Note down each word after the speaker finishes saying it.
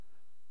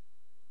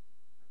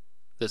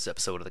This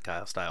episode of the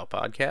Kyle Style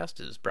Podcast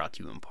is brought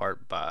to you in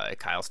part by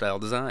Kyle Style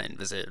Design.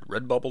 Visit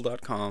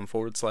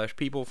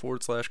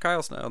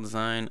redbubble.com/people/Kyle Style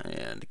Design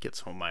and get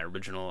some of my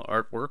original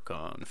artwork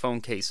on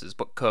phone cases,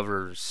 book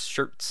covers,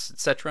 shirts,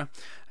 etc.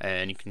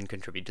 And you can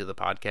contribute to the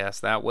podcast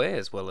that way,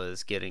 as well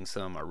as getting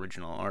some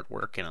original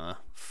artwork in a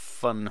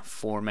fun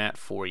format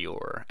for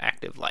your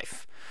active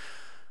life.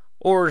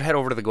 Or head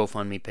over to the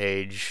GoFundMe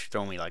page,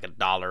 throw me like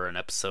 $1 an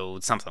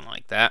episode, something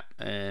like that,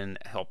 and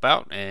help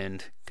out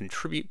and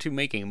contribute to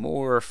making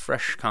more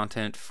fresh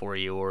content for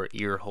your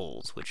ear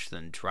holes, which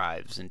then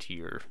drives into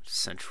your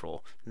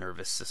central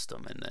nervous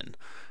system and then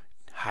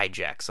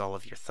hijacks all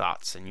of your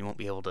thoughts, and you won't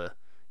be able to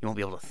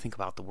think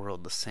about the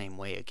world the same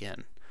way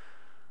again.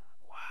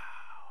 Wow.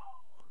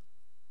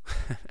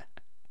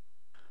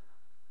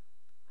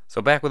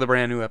 So back with a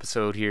brand new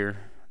episode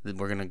here.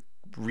 We're gonna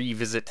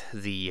revisit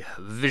the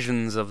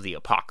visions of the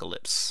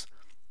apocalypse,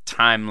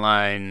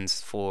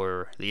 timelines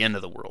for the end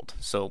of the world.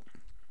 So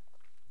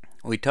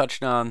we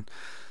touched on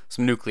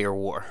some nuclear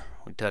war.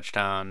 We touched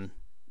on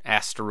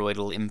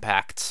asteroidal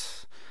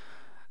impacts,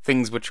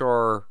 things which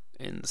are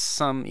in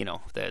some,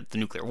 the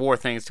nuclear war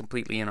thing is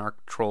completely in our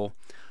control.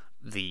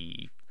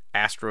 The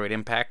asteroid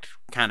impact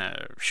kind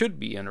of should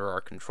be under our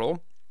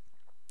control.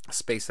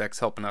 SpaceX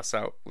helping us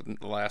out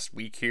the last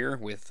week here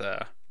with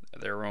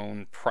their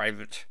own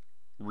private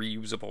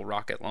reusable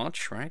rocket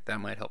launch, right? That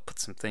might help put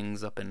some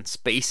things up in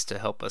space to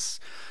help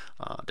us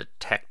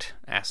detect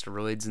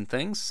asteroids and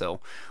things. So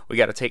we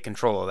got to take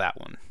control of that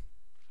one.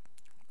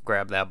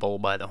 Grab that bull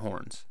by the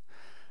horns.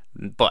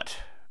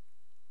 But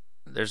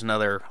there's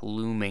another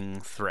looming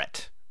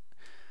threat,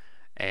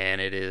 and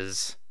it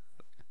is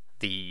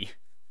the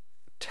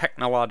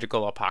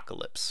technological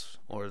apocalypse,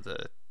 or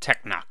the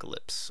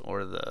technocalypse,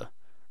 or the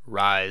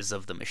rise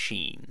of the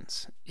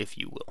machines, if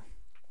you will,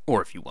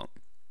 or if you won't.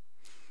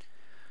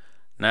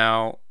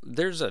 Now,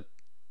 there's a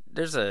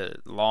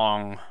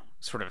long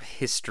sort of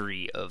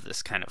history of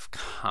this kind of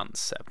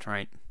concept,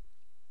 right?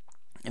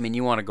 I mean,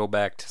 you want to go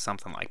back to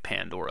something like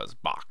Pandora's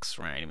box,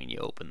 right? I mean, you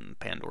open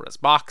Pandora's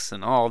box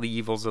and all the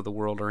evils of the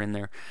world are in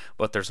there,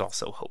 but there's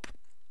also hope.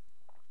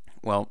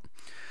 Well,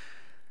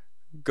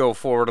 go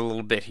forward a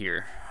little bit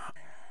here.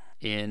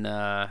 In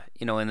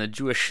in the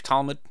Jewish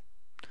Talmud,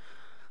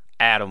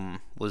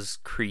 Adam was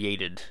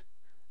created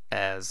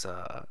as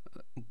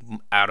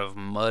out of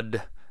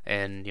mud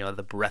and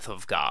the breath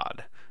of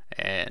God,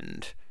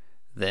 and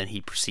then he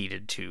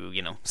proceeded to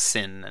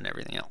sin and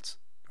everything else,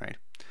 right?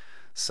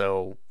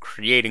 So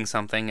creating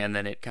something and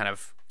then it kind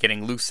of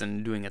getting loose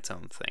and doing its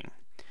own thing.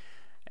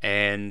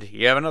 And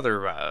you have another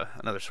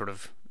sort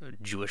of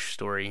Jewish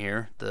story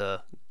here,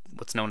 the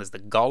what's known as the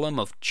Golem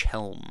of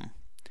Chelm.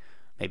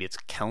 Maybe it's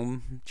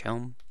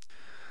Chelm.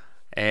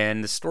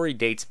 And the story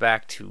dates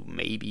back to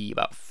maybe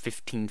about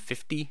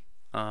 1550,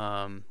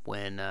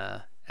 when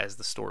as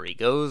the story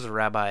goes,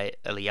 Rabbi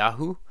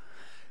Eliyahu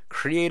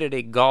created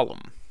a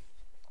golem,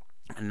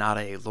 and not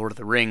a Lord of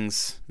the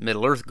Rings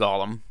Middle-earth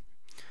golem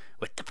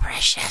with the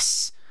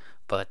precious,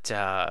 but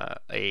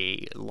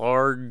a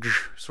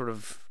large sort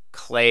of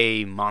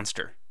clay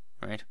monster,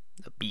 right?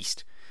 A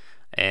beast.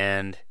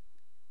 And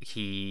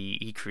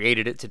he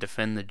created it to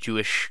defend the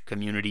Jewish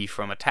community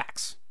from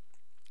attacks.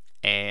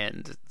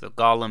 And the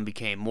golem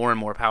became more and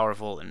more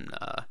powerful and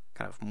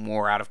kind of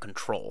more out of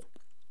control.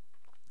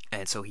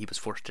 And so he was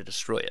forced to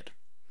destroy it.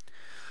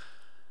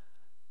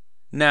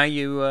 Now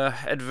you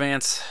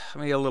advance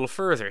maybe a little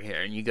further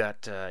here, and you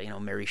got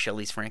Mary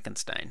Shelley's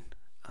Frankenstein,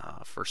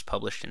 first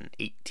published in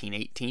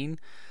 1818.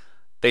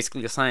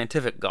 Basically a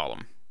scientific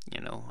golem.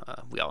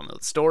 We all know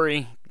the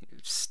story,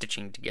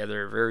 stitching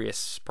together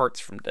various parts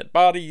from dead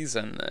bodies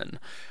and then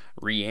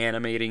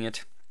reanimating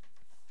it,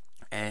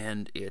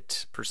 and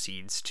it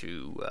proceeds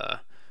to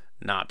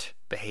not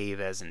behave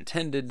as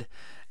intended,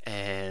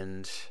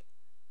 and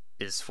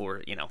is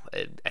for,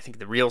 I think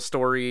the real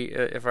story,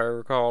 if I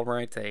recall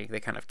right, they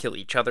kind of kill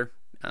each other,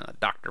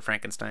 Dr.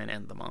 Frankenstein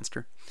and the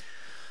monster.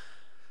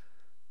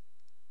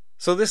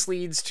 So this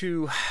leads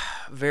to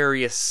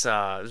various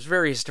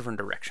different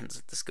directions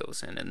that this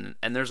goes in,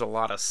 and there's a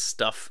lot of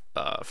stuff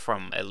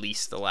from at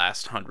least the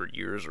last 100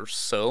 years or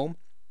so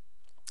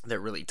that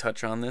really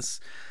touch on this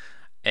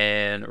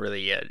and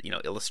really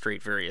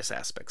illustrate various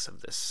aspects of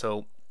this.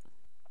 So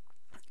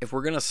if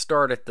we're gonna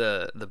start at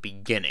the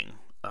beginning,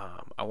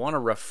 I want to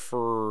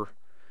refer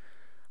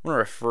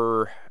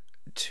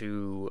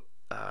to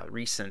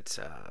recent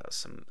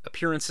some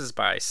appearances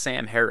by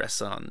Sam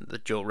Harris on the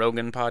Joe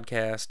Rogan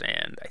podcast,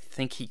 and I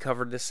think he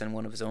covered this in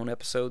one of his own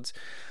episodes.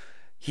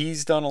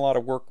 He's done a lot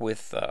of work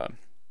with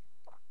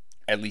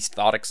at least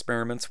thought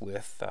experiments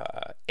with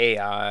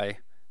AI,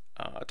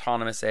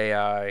 autonomous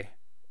AI,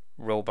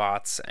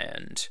 robots,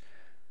 and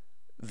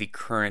the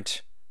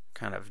current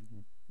kind of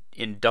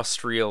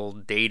industrial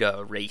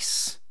data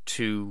race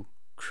to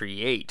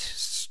create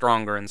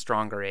stronger and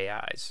stronger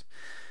AIs.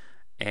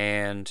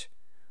 And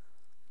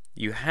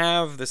you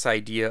have this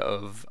idea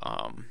of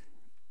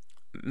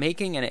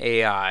making an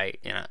AI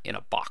in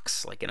a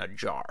box, like in a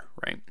jar,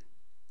 right?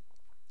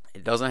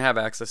 It doesn't have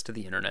access to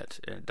the internet.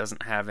 It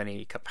doesn't have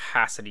any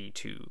capacity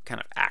to kind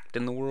of act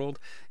in the world.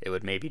 It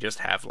would maybe just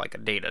have like a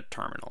data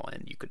terminal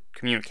and you could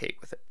communicate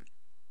with it.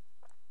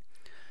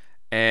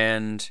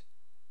 And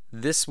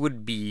this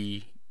would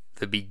be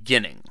the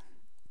beginning,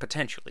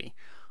 potentially,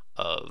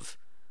 of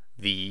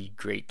the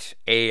great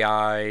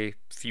AI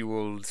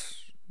fueled,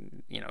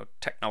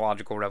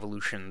 technological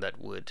revolution that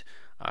would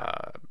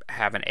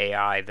have an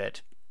AI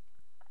that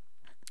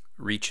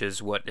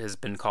reaches what has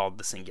been called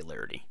the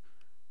singularity.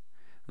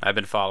 I've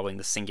been following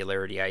the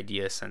singularity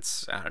idea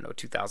since, I don't know,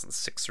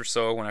 2006 or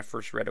so, when I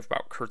first read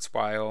about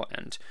Kurzweil.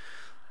 And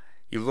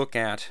you look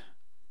at,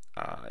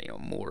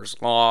 Moore's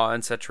law,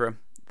 etc.,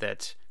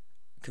 that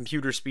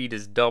computer speed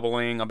is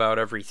doubling about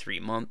every 3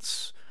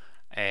 months,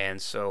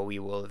 and so we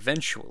will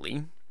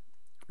eventually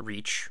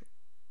reach,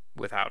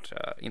 without,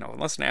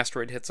 unless an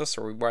asteroid hits us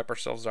or we wipe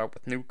ourselves out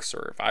with nukes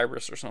or a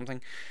virus or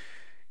something,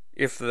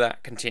 if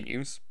that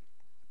continues,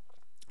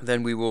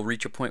 then we will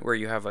reach a point where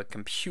you have a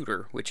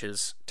computer which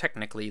is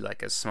technically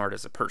like as smart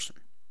as a person.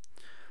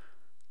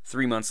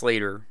 3 months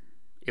later,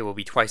 it will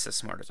be twice as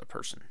smart as a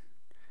person,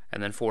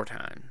 and then 4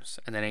 times,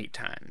 and then 8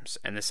 times,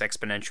 and this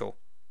exponential,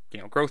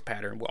 growth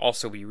pattern will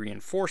also be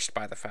reinforced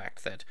by the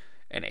fact that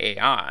an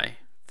AI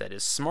that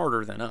is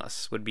smarter than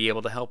us would be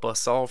able to help us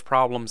solve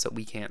problems that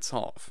we can't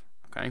solve,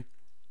 okay?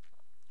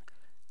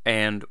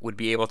 And would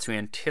be able to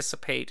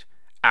anticipate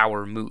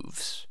our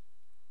moves.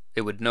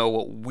 It would know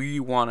what we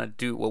want to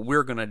do, what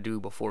we're going to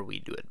do before we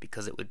do it,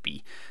 because it would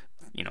be,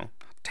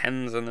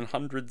 tens and then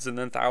hundreds and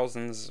then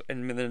thousands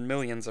and then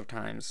millions of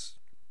times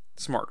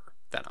smarter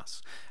than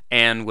us,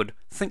 and would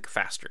think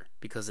faster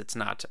because it's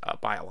not a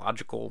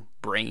biological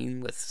brain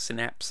with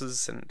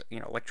synapses and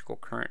electrical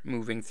current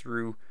moving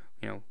through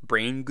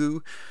brain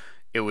goo.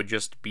 It would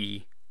just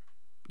be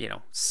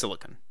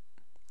silicon.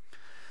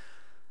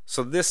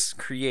 So this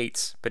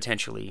creates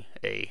potentially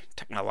a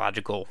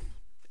technological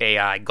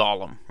AI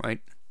golem,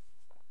 right?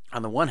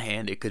 On the one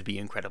hand, it could be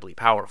incredibly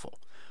powerful.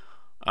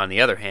 On the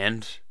other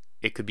hand,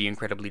 it could be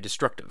incredibly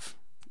destructive.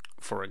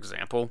 For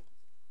example,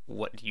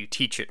 what do you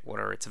teach it? What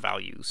are its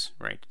values,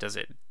 right? Does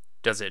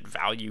it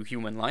value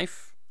human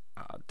life?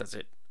 Does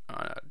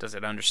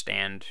it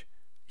understand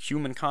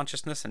human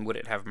consciousness, and would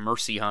it have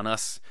mercy on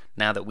us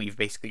now that we've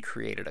basically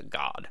created a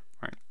god,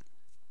 right?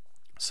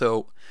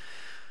 So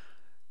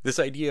this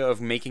idea of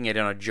making it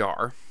in a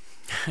jar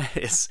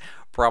is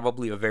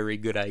probably a very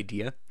good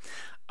idea.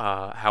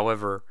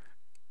 However,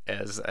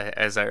 as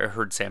I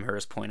heard Sam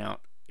Harris point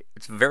out,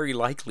 it's very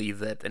likely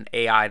that an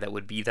AI that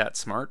would be that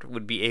smart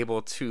would be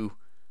able to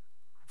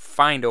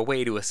find a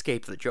way to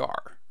escape the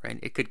jar, right?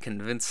 It could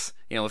convince,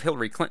 if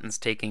Hillary Clinton's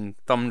taking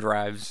thumb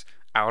drives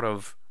out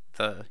of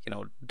the,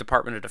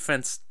 Department of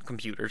Defense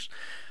computers,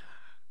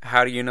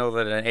 how do you know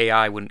that an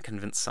AI wouldn't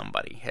convince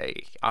somebody,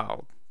 hey, I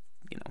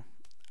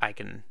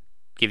can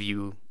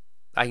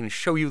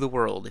show you the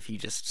world if you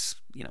just,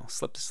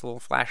 slip this little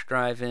flash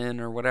drive in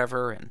or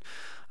whatever and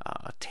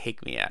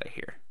take me out of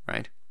here,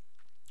 right?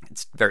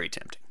 It's very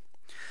tempting.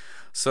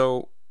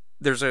 So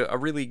there's a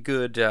really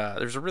good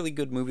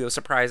movie. It was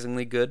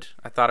surprisingly good.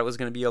 I thought it was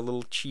going to be a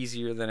little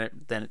cheesier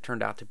than it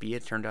turned out to be.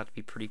 It turned out to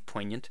be pretty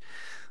poignant.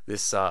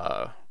 This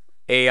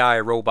AI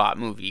robot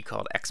movie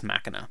called Ex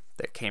Machina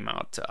that came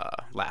out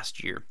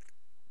last year.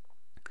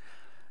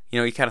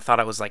 You kind of thought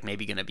it was like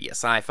maybe going to be a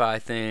sci-fi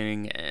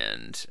thing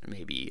and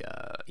maybe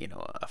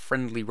a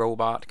friendly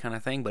robot kind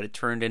of thing, but it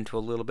turned into a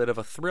little bit of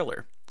a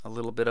thriller, a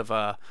little bit of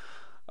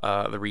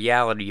the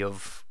reality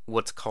of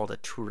what's called a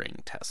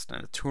Turing test.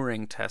 And a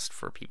Turing test,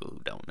 for people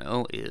who don't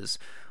know, is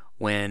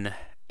when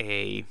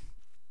a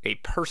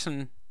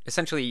person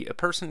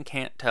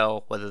can't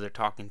tell whether they're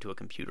talking to a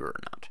computer or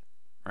not,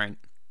 right?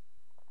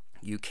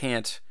 You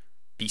can't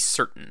be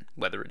certain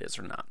whether it is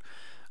or not.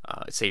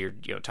 Say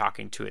you're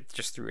talking to it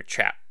just through a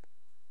chat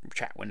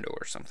window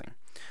or something.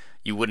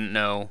 You wouldn't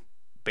know,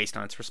 based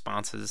on its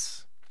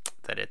responses,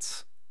 that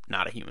it's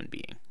not a human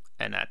being.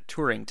 And that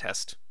Turing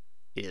test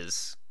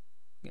is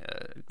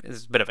a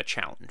bit of a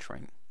challenge,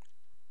 right?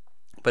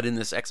 But in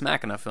this Ex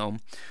Machina film,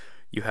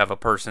 you have a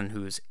person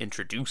who's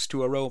introduced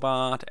to a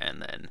robot,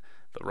 and then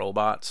the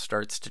robot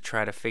starts to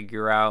try to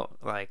figure out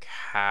like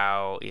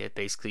how it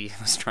basically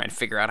is trying to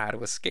figure out how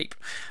to escape.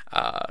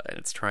 And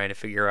it's trying to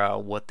figure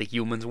out what the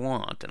humans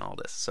want and all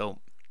this. So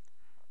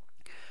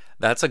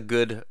that's a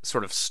good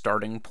sort of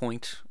starting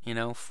point,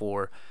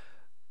 for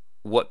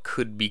what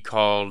could be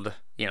called,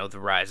 the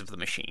rise of the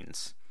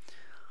machines.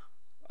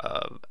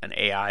 An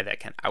AI that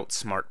can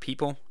outsmart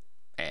people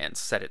and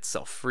set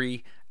itself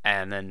free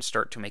and then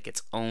start to make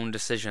its own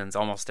decisions,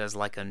 almost as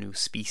like a new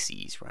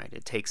species, right?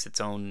 It takes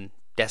its own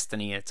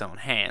destiny in its own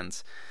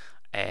hands,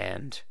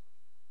 and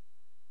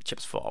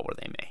chips fall where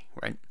they may,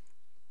 right?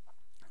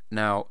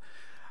 Now,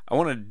 I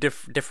want to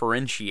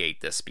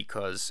differentiate this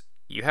because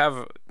you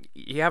have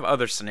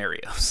other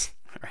scenarios,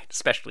 right?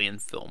 Especially in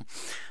film.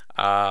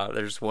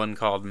 There's one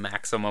called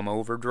Maximum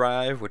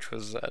Overdrive, which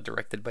was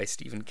directed by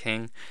Stephen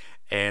King,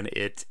 and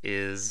it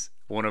is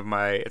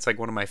it's like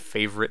one of my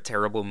favorite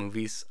terrible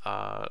movies.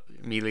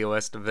 Emilio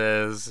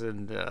Estevez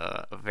and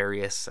a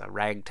various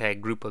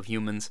ragtag group of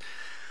humans,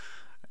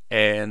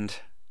 and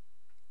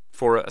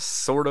for a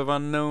sort of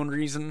unknown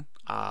reason,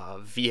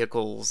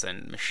 vehicles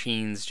and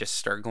machines just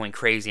start going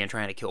crazy and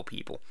trying to kill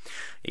people.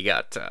 You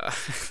got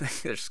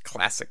there's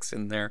classics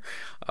in there.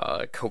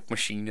 Coke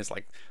machine is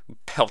like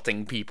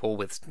pelting people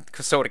with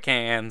soda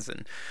cans,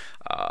 and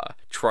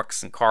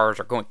trucks and cars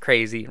are going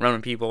crazy,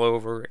 running people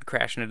over and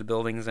crashing into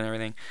buildings and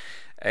everything.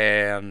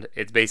 And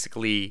it's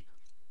basically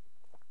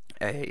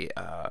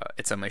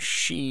it's a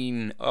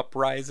machine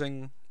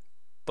uprising,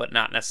 but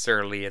not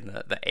necessarily in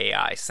the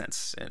AI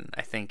sense. And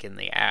I think in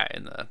the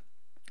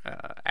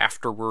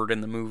afterward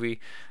in the movie,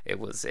 it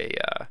was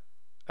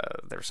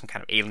there was some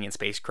kind of alien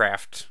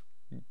spacecraft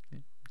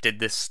did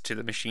this to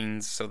the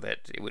machines so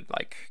that it would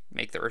like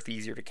make the Earth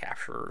easier to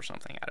capture or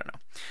something. I don't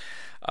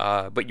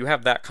know. But you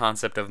have that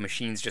concept of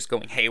machines just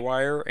going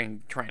haywire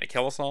and trying to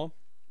kill us all,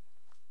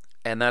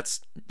 and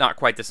that's not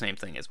quite the same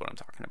thing as what I'm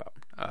talking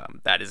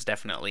about. That is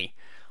definitely,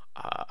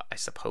 I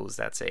suppose,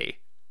 that's a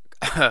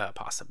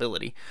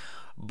possibility,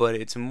 but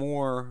it's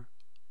more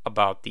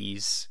about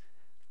these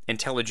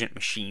intelligent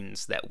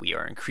machines that we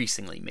are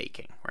increasingly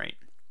making, right?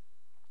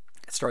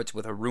 It starts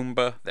with a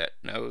Roomba that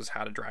knows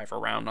how to drive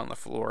around on the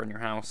floor in your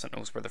house and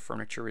knows where the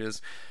furniture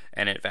is,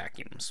 and it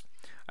vacuums.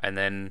 And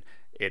then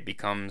it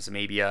becomes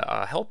maybe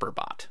a helper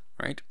bot,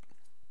 right?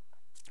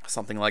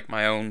 Something like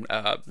my own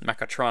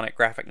mechatronic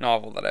graphic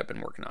novel that I've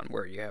been working on,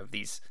 where you have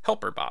these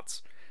helper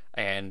bots.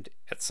 And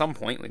at some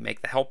point, we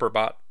make the helper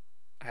bot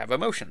have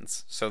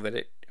emotions so that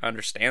it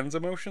understands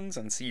emotions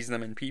and sees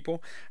them in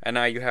people. And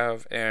now you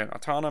have an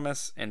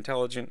autonomous,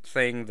 intelligent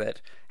thing that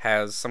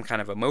has some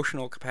kind of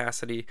emotional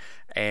capacity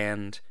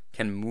and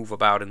can move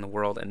about in the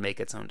world and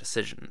make its own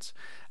decisions.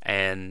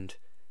 And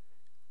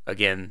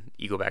again,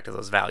 you go back to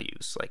those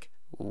values. Like,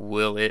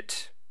 will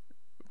it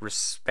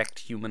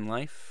respect human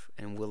life?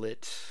 And will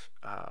it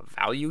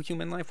value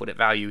human life? Would it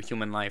value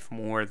human life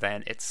more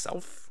than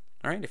itself?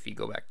 All right, if you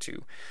go back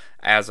to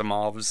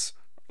Asimov's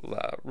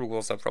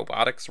rules of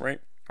robotics, right,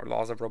 or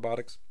laws of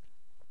robotics.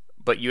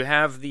 But you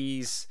have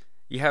these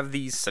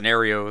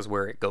scenarios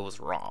where it goes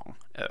wrong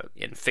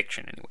in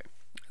fiction, anyway.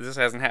 This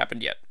hasn't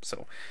happened yet,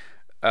 so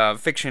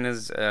fiction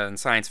is and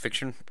science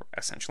fiction,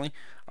 essentially,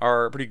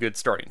 are pretty good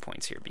starting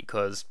points here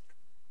because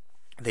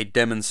they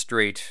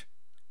demonstrate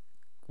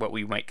what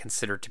we might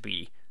consider to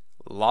be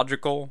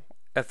logical,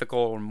 ethical,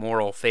 or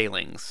moral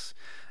failings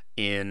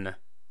in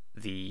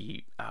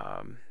the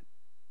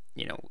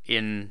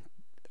in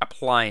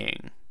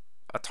applying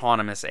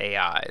autonomous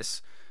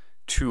AIs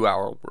to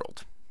our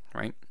world,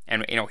 right?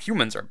 And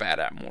humans are bad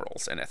at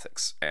morals and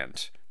ethics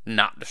and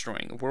not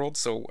destroying the world.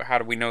 So how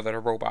do we know that a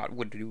robot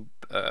would do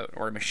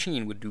or a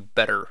machine would do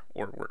better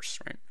or worse,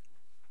 right?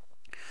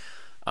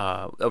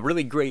 A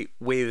really great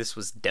way this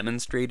was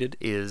demonstrated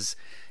is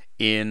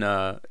in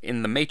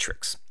the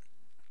Matrix.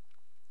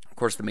 Of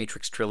course, the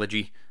Matrix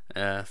trilogy.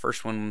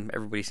 First one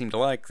everybody seemed to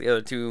like, the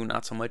other two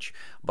not so much.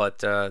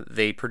 But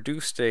they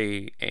produced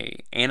a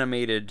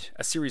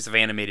series of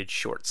animated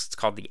shorts. It's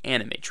called the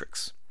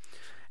Animatrix,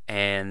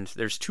 and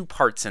there's two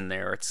parts in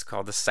there. It's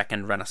called the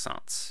Second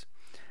Renaissance,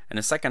 and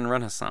the Second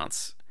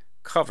Renaissance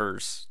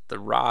covers the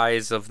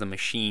rise of the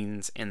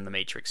machines in the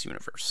Matrix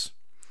universe.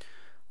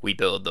 We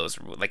build those,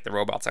 like the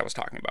robots I was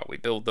talking about. We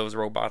build those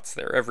robots.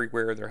 They're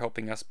everywhere. They're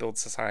helping us build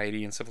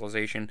society and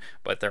civilization,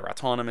 but they're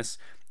autonomous,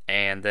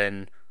 and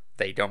then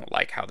they don't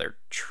like how they're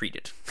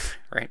treated,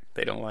 right?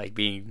 They don't like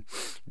being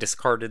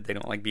discarded. They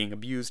don't like being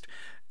abused,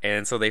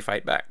 and so they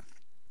fight back.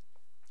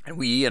 And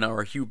we, in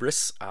our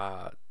hubris,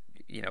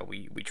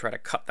 we try to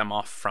cut them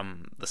off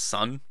from the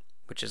sun,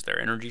 which is their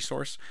energy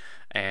source,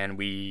 and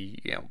we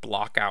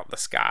block out the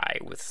sky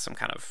with some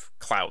kind of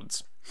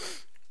clouds.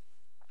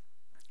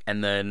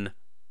 And then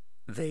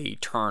they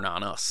turn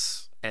on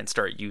us and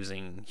start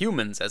using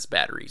humans as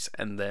batteries,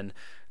 and then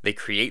they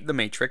create the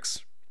Matrix.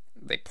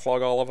 They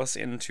plug all of us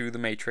into the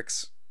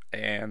Matrix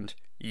and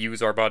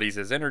use our bodies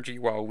as energy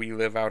while we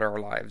live out our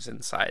lives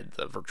inside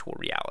the virtual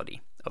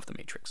reality of the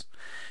Matrix.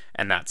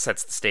 And that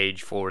sets the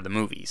stage for the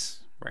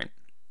movies, right?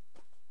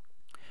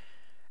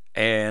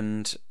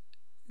 And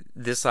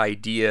this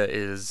idea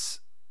is,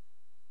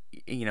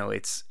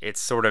 it's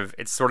sort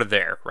of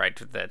there,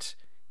 right? That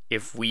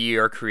if we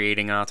are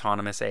creating an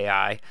autonomous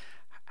AI,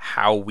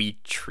 how we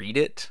treat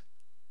it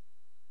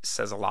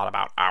says a lot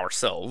about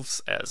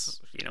ourselves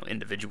as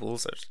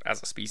individuals,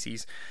 as a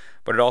species,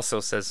 but it also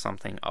says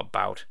something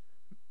about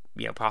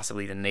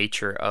possibly the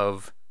nature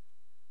of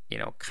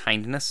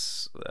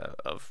kindness,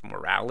 of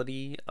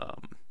morality.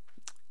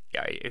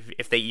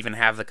 If they even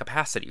have the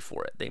capacity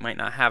for it, they might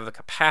not have the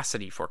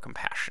capacity for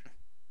compassion,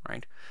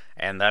 right?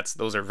 And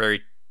those are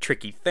very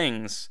tricky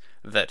things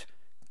that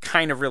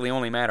kind of really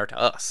only matter to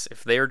us.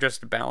 If they're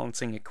just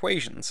balancing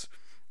equations,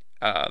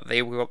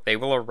 they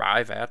will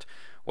arrive at,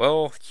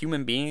 well,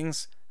 human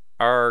beings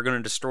are going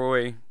to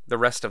destroy the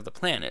rest of the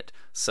planet,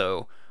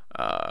 so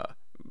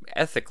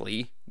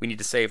ethically we need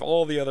to save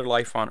all the other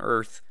life on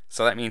Earth,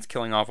 so that means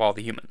killing off all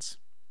the humans.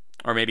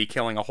 or maybe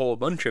killing a whole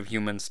bunch of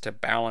humans to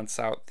balance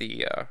out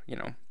the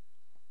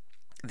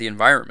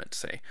environment,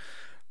 say.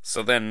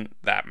 So then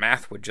that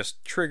math would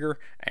just trigger,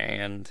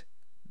 and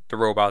the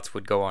robots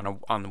would go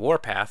on the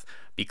warpath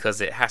because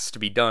it has to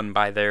be done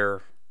by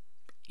their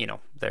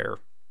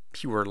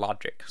pure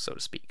logic, so to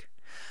speak.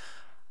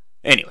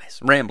 Anyways,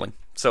 rambling.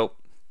 So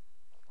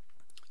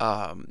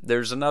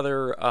there's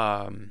another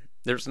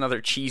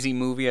cheesy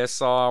movie I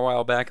saw a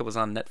while back. It was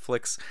on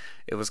Netflix.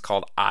 It was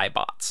called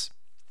iBots,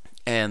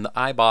 and the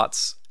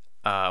iBots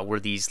were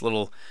these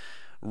little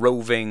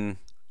roving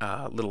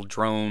little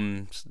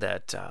drones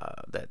that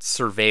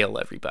surveil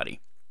everybody,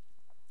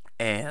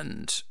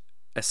 and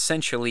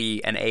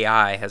essentially an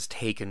AI has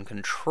taken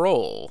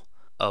control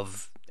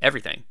of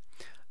everything.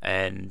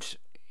 And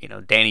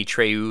Danny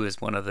Trejo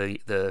is one of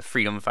the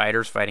freedom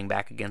fighters fighting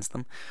back against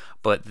them,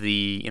 but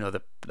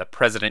the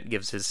president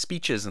gives his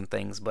speeches and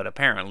things, but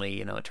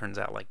apparently it turns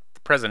out like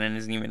the president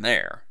isn't even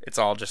there. It's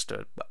all just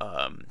a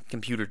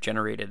computer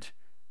generated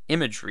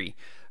imagery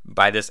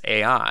by this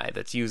AI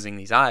that's using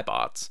these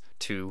iBots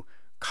to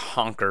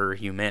conquer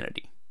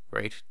humanity,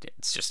 right?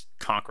 It's just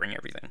conquering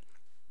everything,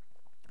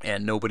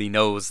 and nobody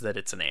knows that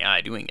it's an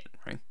AI doing it,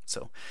 right?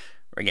 So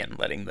again,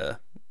 letting the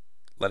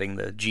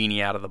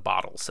genie out of the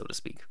bottle, so to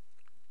speak.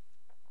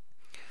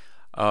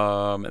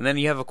 And then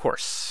you have, of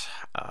course,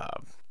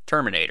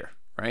 Terminator,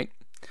 right?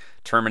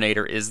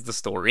 Terminator is the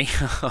story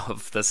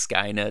of the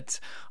Skynet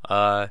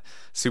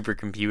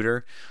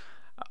supercomputer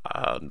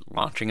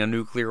launching a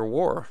nuclear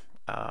war,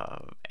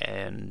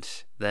 and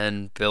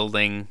then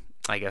building,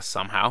 I guess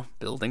somehow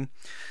building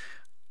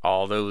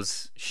all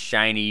those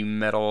shiny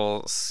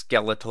metal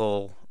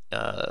skeletal,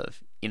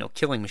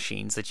 killing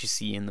machines that you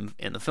see in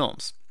the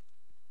films,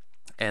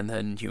 and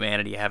then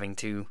humanity having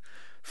to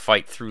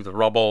fight through the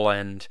rubble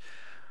and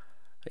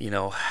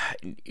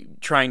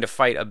trying to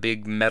fight a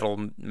big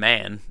metal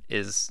man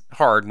is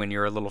hard when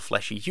you're a little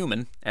fleshy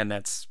human, and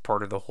that's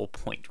part of the whole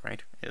point,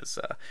 right? Is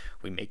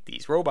we make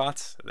these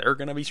robots, they're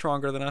gonna be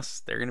stronger than us,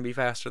 they're gonna be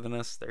faster than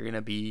us, they're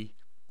gonna be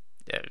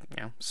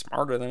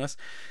smarter than us,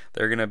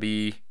 they're gonna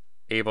be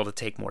able to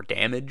take more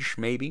damage,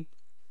 maybe.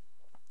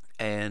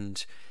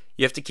 And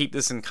you have to keep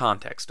this in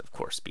context, of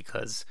course,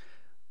 because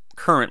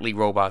currently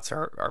robots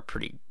are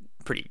pretty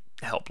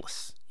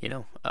helpless.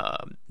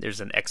 There's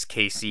an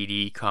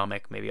XKCD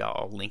comic, maybe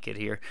I'll link it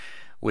here,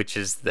 which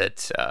is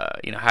that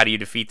how do you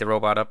defeat the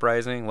robot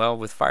uprising? Well,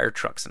 with fire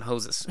trucks and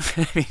hoses.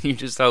 You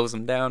just hose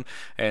them down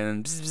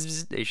and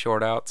they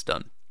short out. It's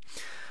done.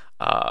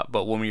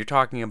 But when you're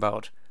talking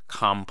about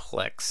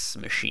complex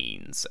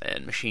machines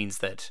and machines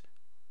that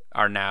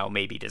are now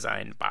maybe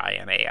designed by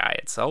an AI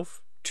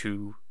itself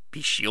to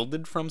be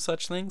shielded from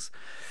such things,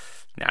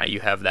 now you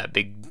have that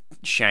big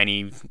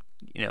shiny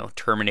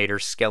Terminator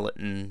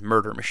skeleton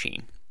murder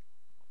machine.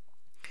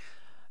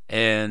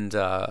 And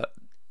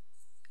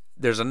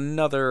there's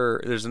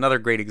another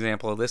great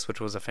example of this, which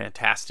was a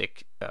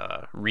fantastic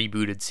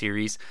rebooted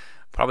series,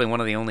 probably one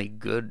of the only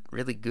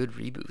really good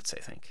reboots, I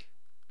think.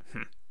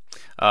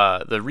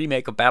 The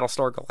remake of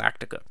Battlestar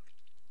Galactica,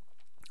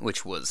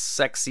 which was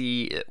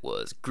sexy, it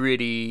was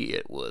gritty,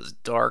 it was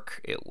dark,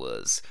 it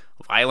was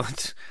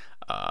violent,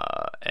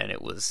 and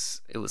it was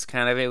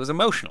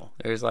emotional.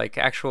 There's like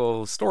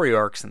actual story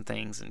arcs and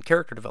things and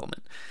character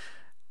development,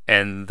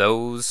 and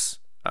those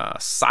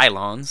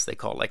Cylons,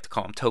 like to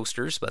call them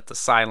toasters, but the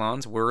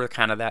Cylons were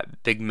kind of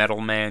that big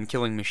metal man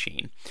killing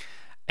machine.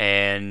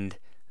 And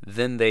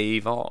then they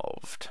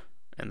evolved,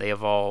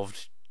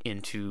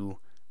 into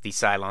the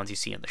Cylons you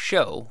see in the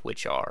show,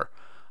 which are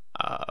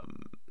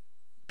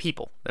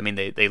people. I mean,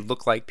 they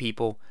look like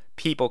people.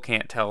 People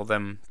can't tell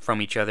them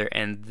from each other,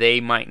 and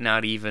they might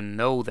not even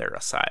know they're a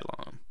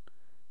Cylon,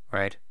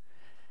 right?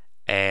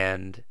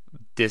 And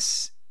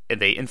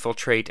they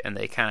infiltrate, and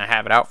they kind of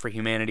have it out for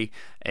humanity,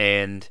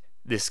 and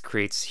this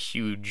creates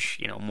huge,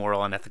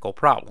 moral and ethical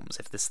problems.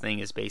 If this thing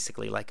is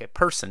basically like a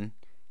person,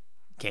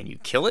 can you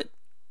kill it,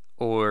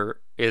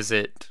 or is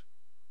it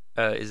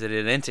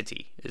an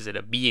entity? Is it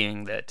a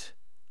being that,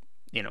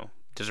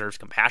 deserves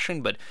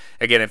compassion? But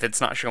again, if it's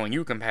not showing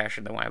you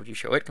compassion, then why would you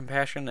show it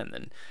compassion? And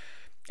then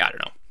I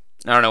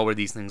don't know where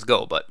these things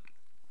go. But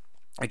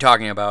you're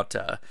talking about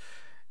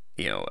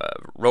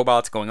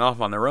robots going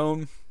off on their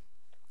own,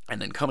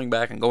 and then coming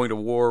back and going to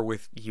war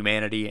with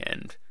humanity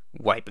and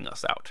wiping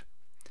us out.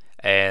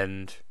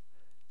 And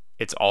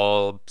it's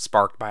all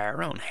sparked by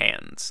our own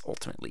hands,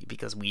 ultimately,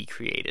 because we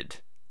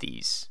created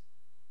these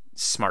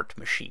smart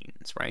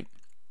machines, right?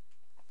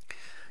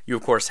 You,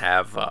 of course,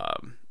 have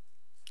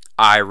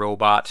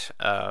iRobot.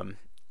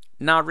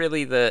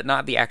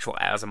 Not the actual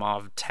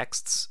Asimov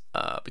texts,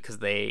 because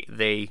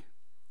they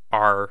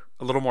are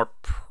a little more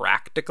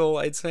practical,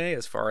 I'd say,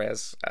 as far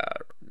as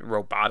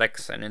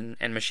robotics and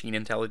machine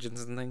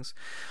intelligence and things.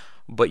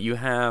 But you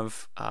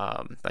have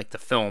like the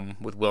film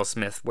with Will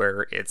Smith,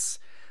 where it's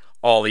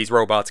all these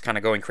robots kind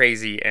of going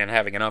crazy and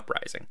having an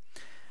uprising,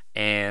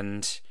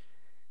 and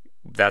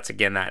that's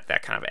again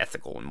that kind of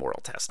ethical and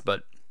moral test.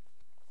 But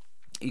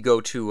you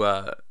go to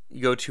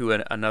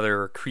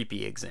another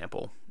creepy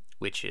example,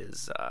 which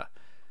is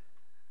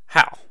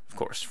HAL of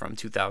course, from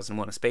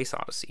 2001: A Space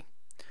Odyssey.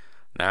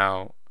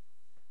 Now,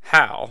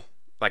 HAL,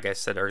 like I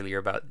said earlier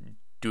about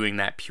doing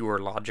that pure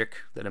logic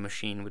that a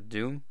machine would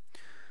do,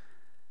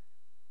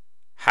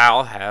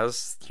 HAL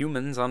has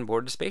humans on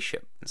board the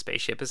spaceship. The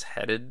spaceship is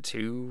headed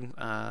to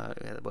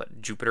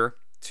Jupiter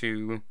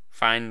to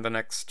find the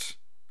next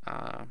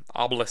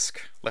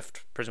obelisk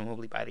left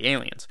presumably by the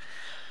aliens.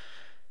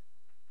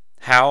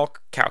 HAL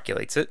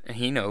calculates it, and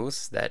he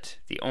knows that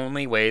the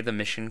only way the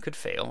mission could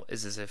fail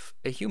is as if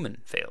a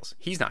human fails.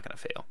 He's not going to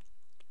fail.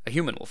 A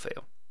human will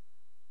fail.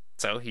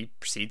 So he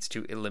proceeds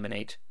to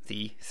eliminate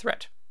the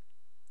threat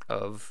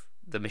of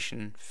the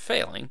mission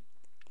failing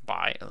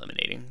by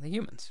eliminating the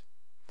humans.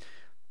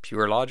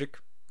 Pure logic,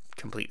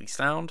 completely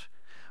sound,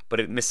 but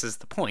it misses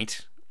the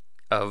point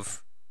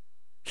of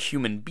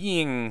human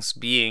beings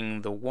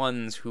being the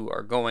ones who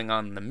are going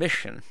on the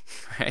mission,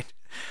 right?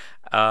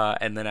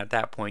 And then at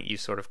that point, you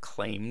sort of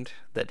claimed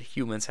that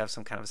humans have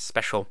some kind of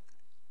special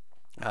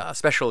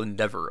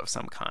endeavor of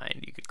some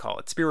kind. You could call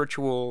it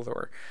spiritual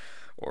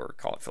or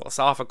call it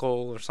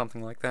philosophical or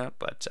something like that.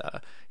 But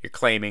you're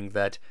claiming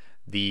that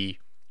the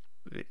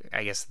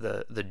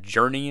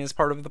journey is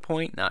part of the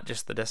point, not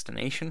just the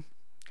destination.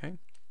 Okay.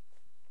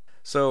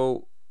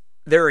 So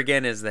there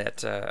again is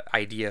that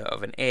idea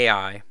of an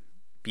AI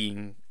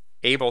being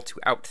able to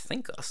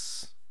outthink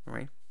us,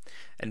 right?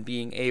 And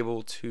being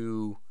able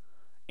to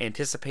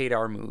anticipate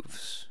our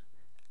moves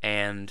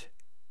and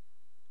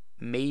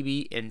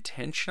maybe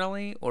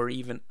intentionally or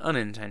even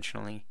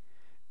unintentionally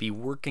be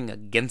working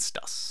against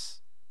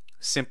us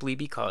simply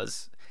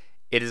because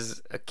it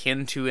is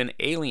akin to an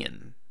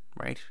alien,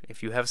 right?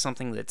 If you have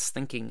something that's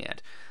thinking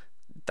at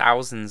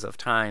thousands of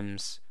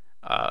times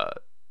a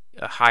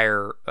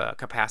higher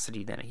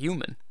capacity than a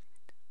human,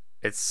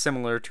 it's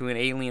similar to an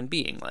alien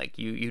being. Like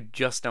you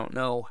just don't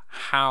know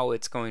how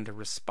it's going to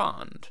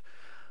respond.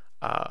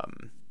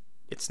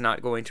 It's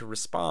not going to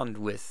respond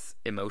with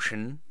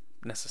emotion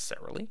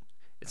necessarily.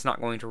 It's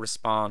not going to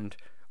respond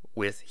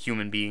with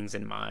human beings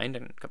in mind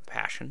and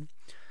compassion.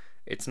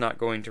 It's not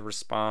going to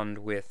respond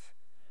with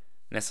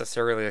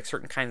necessarily like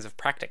certain kinds of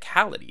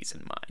practicalities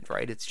in mind,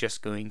 right? It's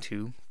just going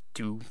to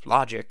do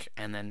logic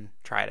and then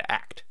try to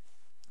act.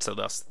 So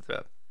thus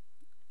the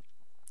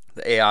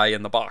AI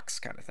in the box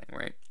kind of thing,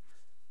 right?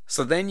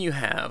 So then you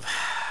have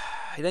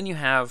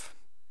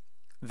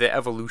the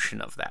evolution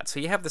of that.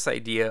 So you have this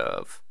idea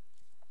of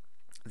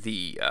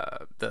the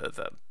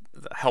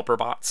helper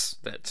bots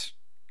that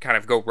kind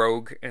of go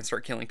rogue and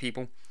start killing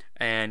people,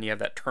 and you have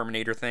that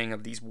Terminator thing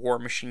of these war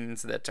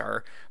machines that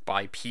are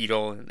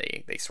bipedal and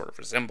they sort of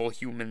resemble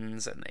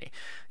humans, and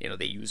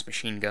they use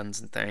machine guns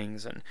and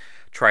things and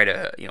try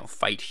to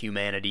fight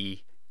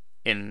humanity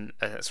in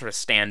a sort of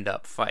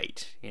stand-up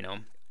fight,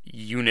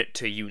 unit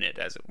to unit,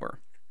 as it were.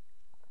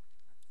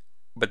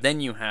 But then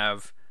you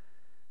have,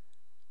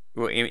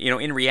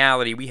 in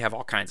reality, we have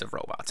all kinds of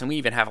robots, and we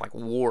even have like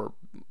war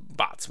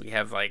bots. We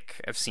have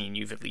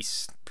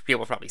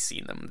people have probably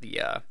seen them,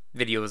 the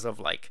videos of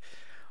like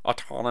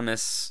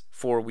autonomous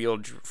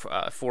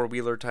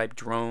four-wheeler type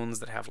drones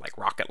that have like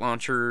rocket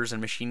launchers and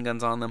machine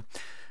guns on them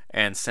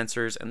and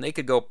sensors, and they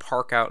could go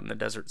park out in the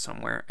desert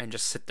somewhere and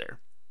just sit there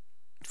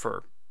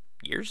for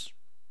years,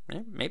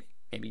 maybe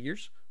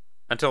years,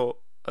 until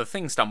a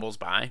thing stumbles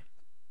by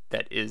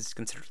that is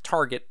considered a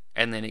target,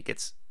 and then it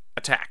gets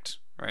attacked,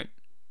 right?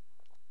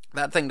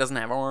 That thing doesn't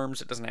have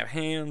arms, it doesn't have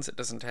hands, it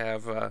doesn't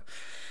have,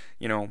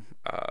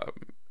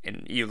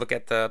 and you look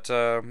at that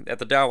at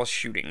the Dallas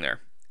shooting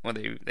there,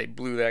 when they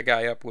blew that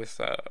guy up with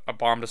a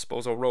bomb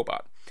disposal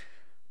robot.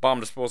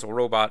 Bomb disposal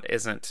robot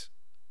isn't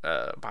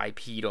a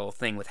bipedal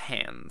thing with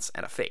hands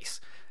and a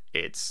face.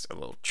 It's a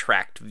little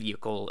tracked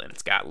vehicle, and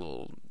it's got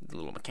little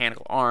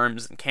mechanical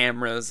arms and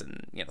cameras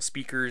and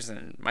speakers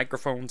and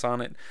microphones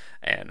on it,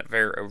 and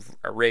a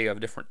array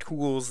of different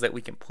tools that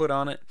we can put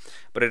on it.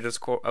 But it is,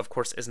 of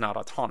course, is not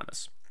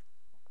autonomous.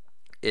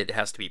 It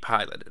has to be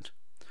piloted.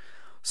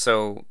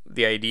 So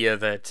the idea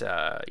that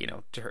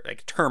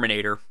like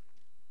Terminator,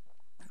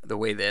 the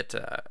way that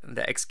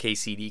the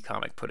XKCD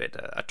comic put it,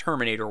 a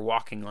Terminator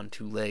walking on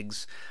two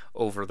legs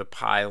over the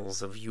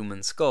piles of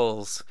human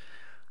skulls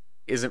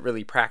isn't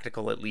really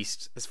practical, at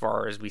least as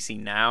far as we see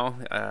now.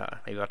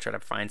 Maybe I'll try to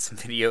find some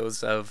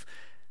videos of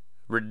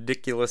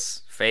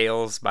ridiculous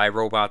fails by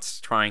robots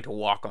trying to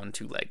walk on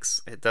two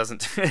legs. It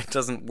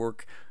doesn't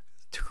work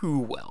too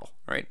well,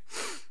 right?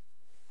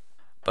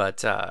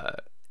 But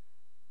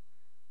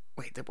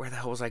wait, where the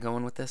hell was I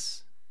going with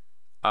this?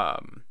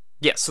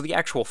 Yeah, so the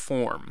actual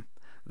form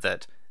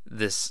that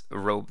this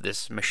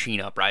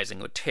machine uprising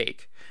would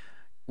take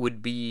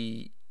would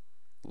be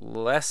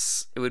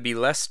less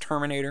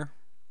Terminator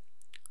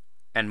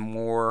and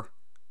more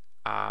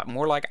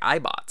like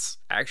iBots,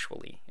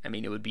 actually. I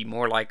mean, it would be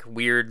more like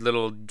weird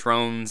little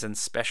drones and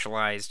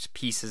specialized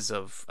pieces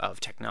of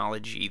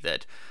technology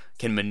that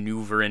can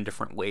maneuver in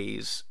different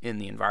ways in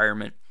the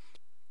environment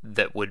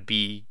that would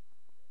be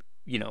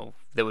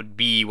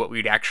what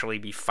we'd actually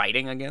be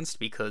fighting against,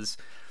 because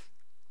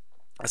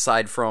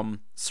aside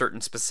from certain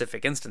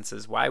specific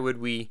instances, why would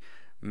we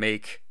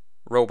make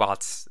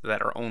robots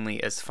that are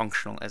only as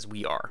functional as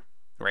we are,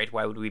 right?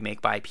 Why would we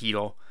make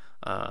bipedal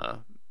uh,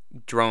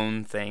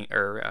 drone thing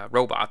or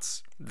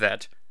robots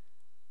that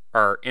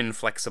are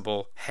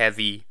inflexible,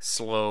 heavy,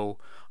 slow,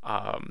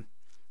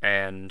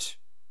 and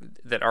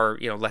that are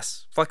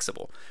less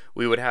flexible?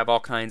 We would have all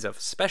kinds of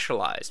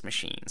specialized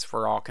machines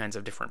for all kinds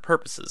of different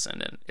purposes,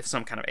 and then if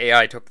some kind of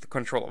AI took the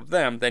control of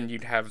them, then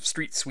you'd have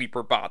street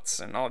sweeper bots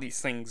and all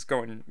these things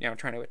going,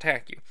 trying to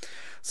attack you.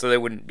 So there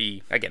wouldn't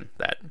be, again,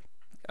 that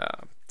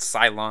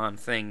Cylon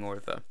thing, or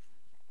the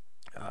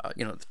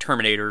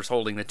Terminators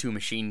holding the two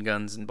machine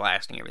guns and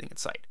blasting everything in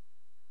sight.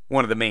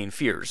 One of the main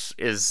fears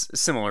is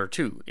similar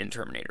to in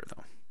Terminator,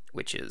 though,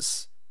 which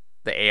is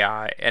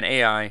an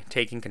AI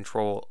taking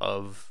control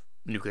of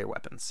nuclear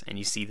weapons. And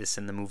you see this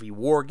in the movie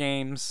War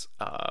Games,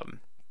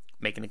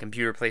 making the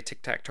computer play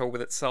tic-tac-toe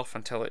with itself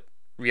until it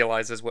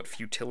realizes what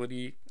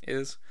futility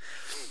is.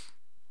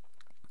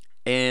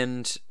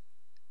 And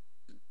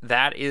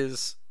that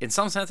is, in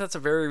some sense, that's a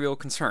very real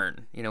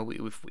concern.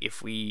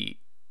 If we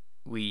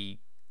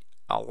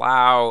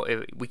allow,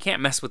 we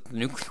can't mess with the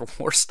nuclear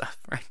war stuff,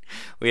 right?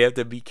 We have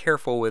to be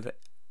careful with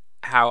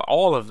how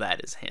all of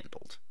that is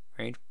handled,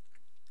 right?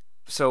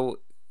 So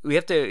we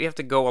have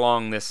to go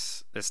along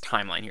this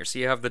timeline here. So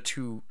you have the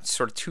two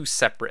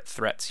separate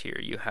threats here.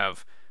 You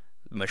have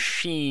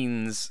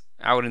machines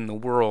out in the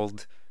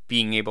world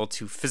being able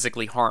to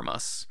physically harm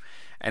us,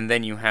 and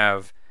then you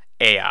have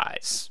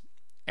AIs,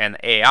 and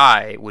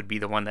AI would be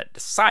the one that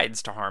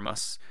decides to harm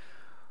us.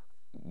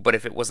 But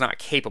if it was not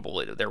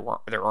capable,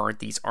 there aren't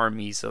these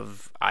armies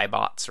of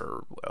iBots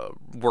or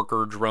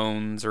worker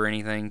drones or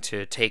anything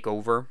to take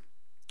over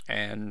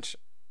and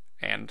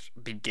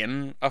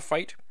begin a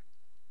fight.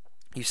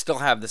 You still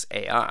have this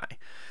AI,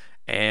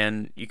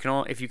 and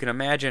if you can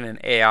imagine an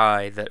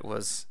AI that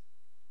was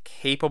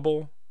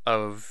capable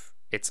of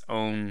its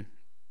own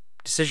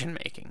decision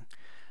making,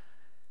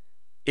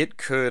 it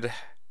could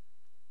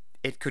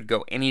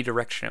go any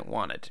direction it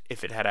wanted.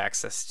 If it had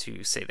access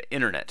to, say, the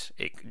internet,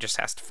 it just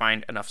has to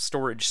find enough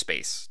storage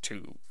space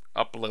to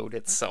upload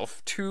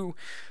itself to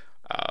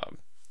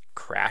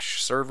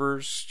crash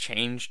servers,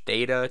 change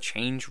data,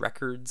 change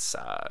records,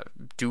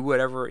 do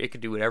whatever it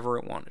could do, whatever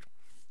it wanted.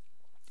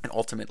 And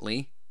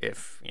ultimately,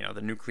 if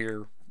the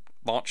nuclear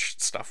launch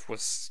stuff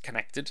was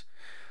connected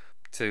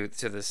to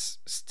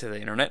the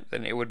internet,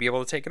 then it would be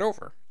able to take it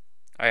over,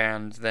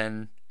 and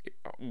then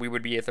we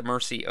would be at the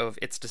mercy of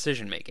its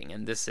decision making.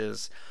 And this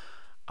was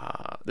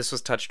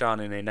touched on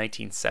in a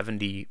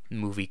 1970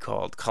 movie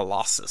called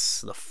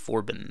Colossus: The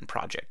Forbin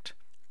Project.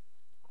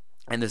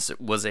 And this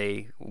was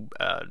a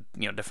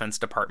Defense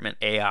Department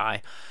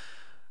AI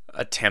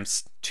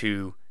attempts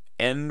to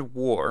end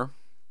war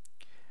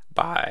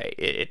by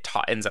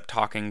ends up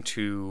talking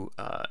to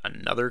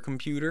another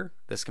computer.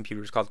 This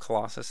computer is called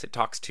Colossus. It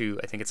talks to,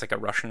 I think it's like a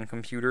Russian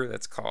computer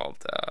that's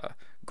called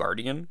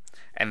Guardian,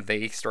 and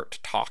they start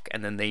to talk,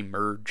 and then they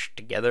merge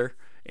together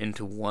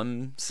into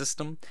one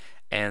system.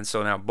 And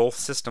so now both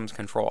systems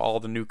control all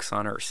the nukes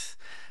on Earth,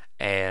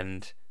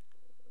 and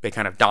they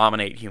kind of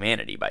dominate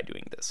humanity by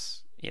doing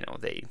this.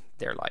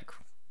 They're like,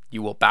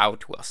 you will bow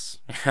to us.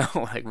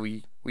 Like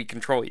we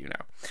control you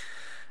now.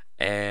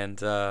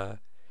 And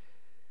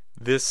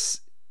this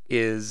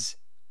is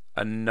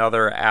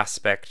another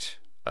aspect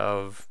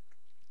of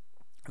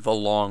the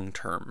long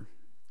term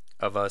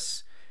of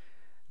us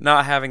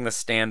not having the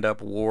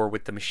stand-up war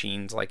with the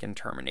machines like in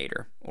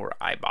Terminator, or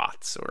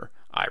iBots, or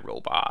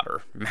iRobot,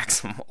 or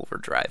Maximum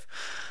Overdrive,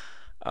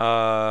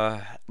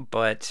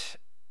 but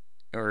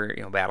or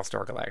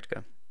Battlestar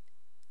Galactica,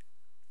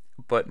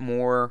 but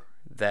more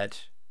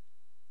that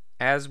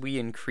as we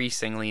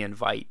increasingly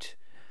invite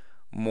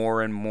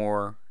more and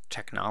more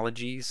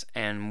technologies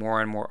and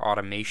more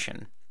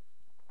automation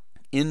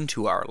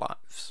into our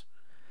lives,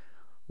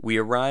 we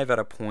arrive at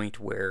a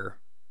point where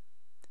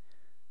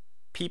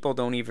people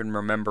don't even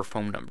remember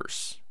phone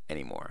numbers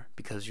anymore,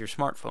 because your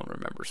smartphone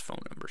remembers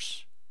phone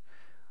numbers.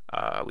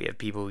 We have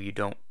people you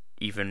don't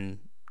even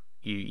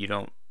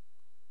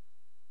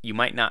you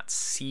might not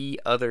see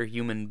other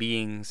human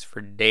beings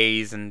for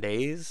days and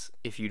days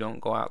if you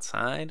don't go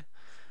outside,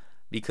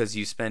 because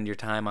you spend your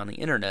time on the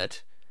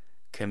internet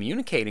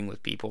communicating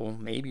with people,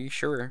 maybe,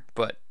 sure,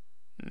 but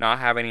not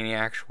having any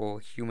actual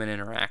human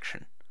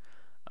interaction.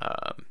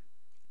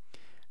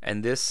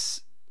 And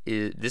this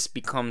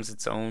becomes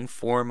its own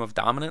form of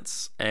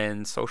dominance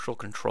and social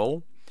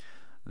control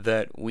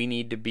that we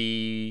need to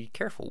be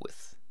careful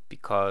with,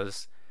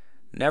 because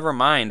never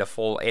mind a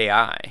full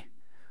AI,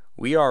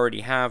 we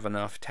already have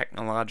enough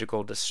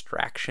technological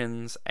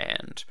distractions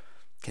and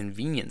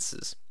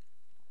conveniences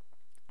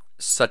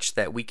such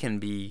that we can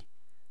be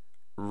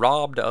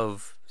robbed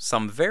of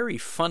some very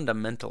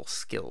fundamental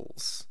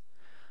skills.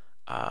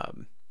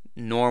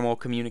 Normal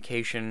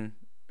communication,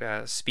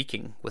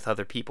 speaking with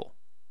other people,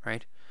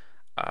 right?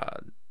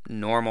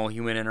 Normal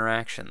human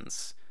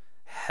interactions,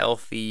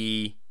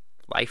 healthy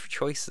life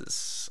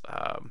choices,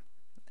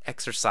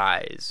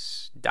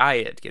 exercise,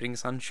 diet, getting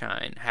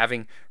sunshine,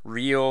 having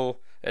real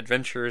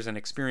adventures and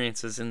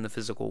experiences in the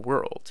physical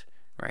world,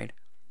 right?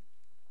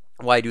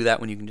 Why do that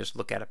when you can just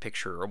look at a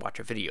picture or watch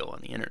a video on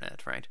the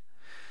internet, right?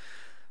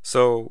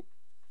 So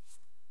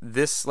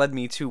this led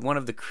me to one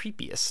of the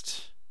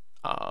creepiest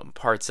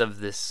parts of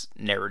this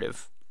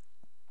narrative,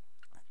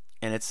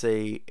 and it's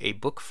a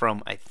book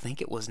from, I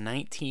think it was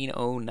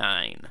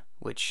 1909,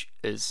 which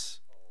is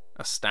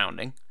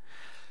astounding.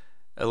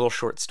 A little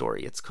short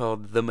story. It's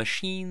called The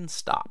Machine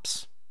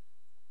Stops.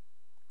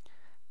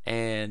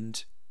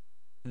 And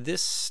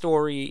this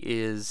story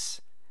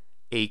is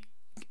a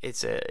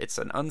it's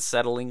an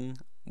unsettling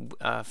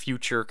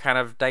future kind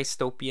of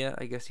dystopia,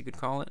 I guess you could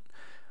call it,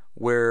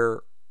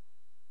 where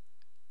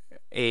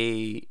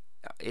a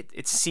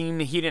it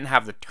seemed he didn't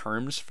have the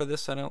terms for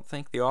this, I don't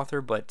think, the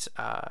author, but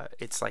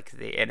it's like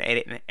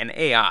an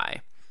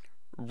AI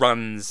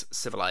runs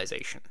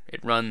civilization.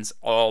 It runs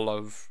all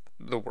of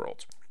the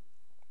world.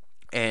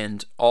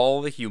 And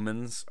all the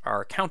humans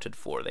are accounted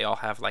for. They all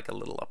have like a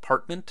little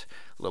apartment,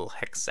 a little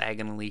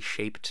hexagonally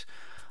shaped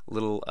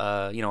little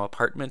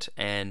apartment,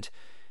 and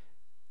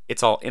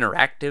it's all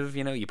interactive.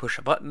 You push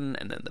a button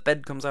and then the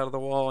bed comes out of the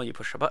wall. You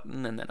push a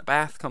button and then a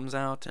bath comes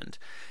out, and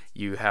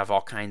you have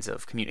all kinds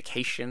of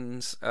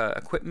communications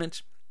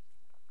equipment.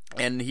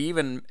 And he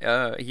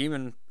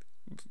even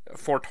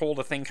foretold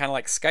a thing kind of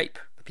like Skype.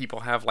 People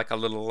have like a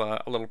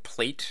little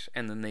plate,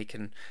 and then they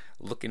can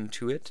look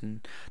into it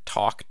and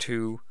talk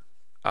to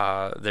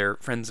their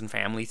friends and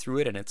family through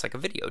it, and it's like a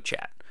video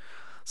chat.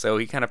 So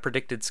he kind of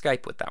predicted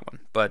Skype with that one.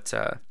 But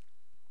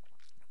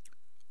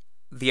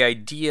the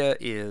idea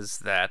is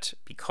that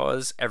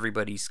because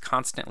everybody's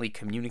constantly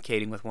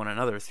communicating with one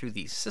another through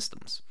these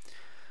systems,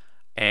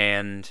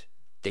 and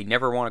they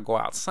never want to go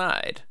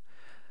outside,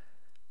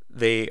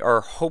 they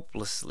are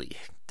hopelessly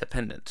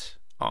dependent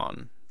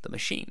on the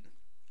machine.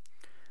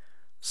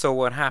 So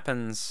what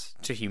happens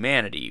to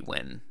humanity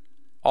when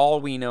all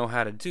we know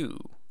how to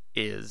do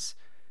is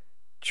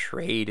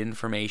trade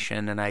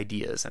information and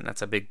ideas? And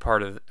that's a big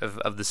part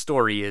of the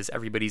story, is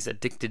everybody's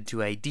addicted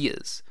to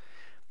ideas.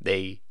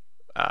 They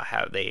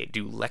they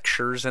do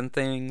lectures and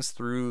things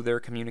through their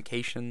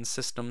communication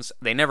systems.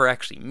 They never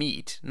actually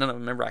meet. None of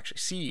them ever actually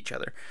see each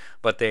other,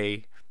 but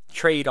they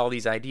trade all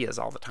these ideas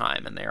all the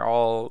time, and they're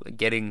all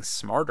getting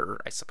smarter,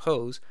 I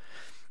suppose.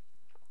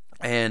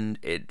 And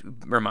it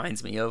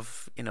reminds me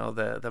of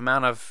the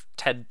amount of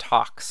TED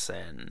Talks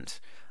and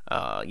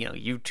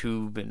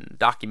YouTube and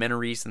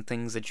documentaries and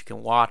things that you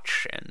can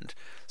watch and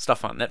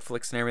stuff on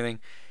Netflix and everything.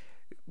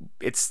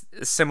 It's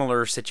a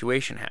similar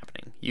situation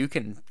happening. You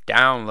can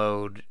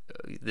download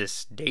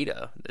this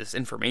data, this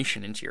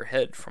information into your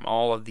head from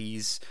all of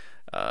these,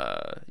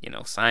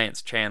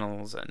 science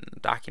channels and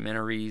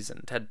documentaries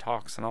and TED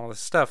Talks and all this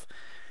stuff.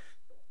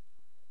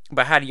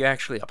 But how do you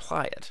actually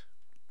apply it?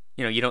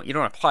 You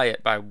don't apply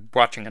it by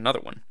watching another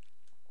one.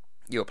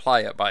 You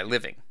apply it by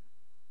living,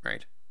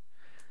 right?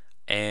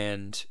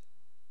 And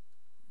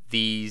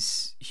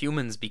these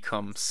humans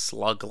become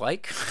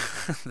slug-like.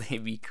 They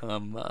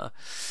become.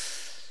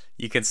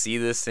 You can see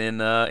this in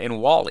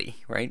WALL-E,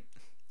 right?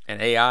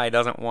 And AI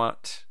doesn't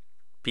want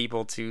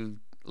people to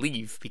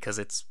leave because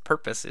its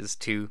purpose is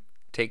to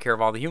take care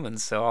of all the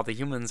humans. So all the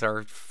humans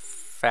are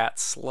fat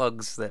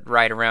slugs that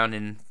ride around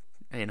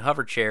in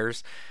hover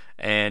chairs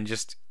and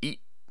just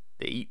eat.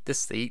 They eat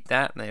this, they eat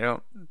that, and they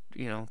don't,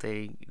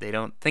 they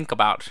don't think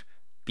about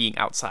being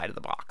outside of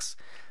the box.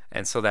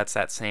 And so that's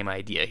that same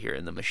idea here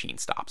in The Machine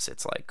Stops.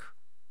 It's like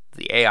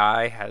the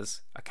AI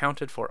has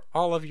accounted for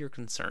all of your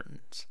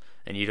concerns,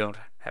 and you don't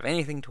have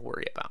anything to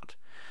worry about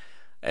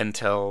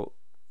until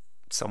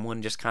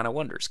someone just kind of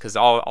wonders, because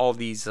all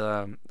these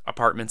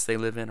apartments they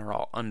live in are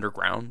all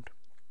underground,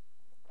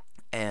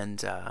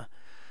 and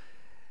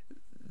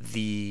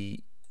the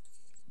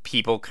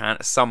people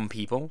some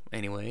people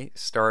anyway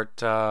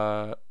start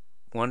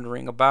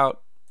wondering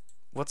about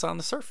what's on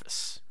the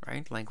surface,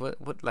 right? Like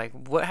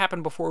what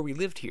happened before we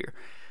lived here?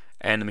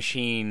 And the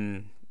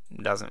machine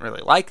doesn't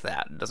really like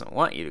that. It doesn't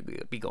want you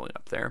to be going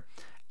up there,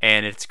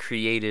 and it's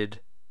created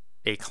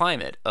a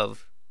climate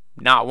of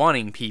not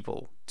wanting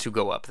people to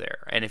go up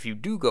there. And if you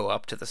do go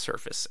up to the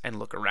surface and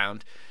look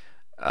around,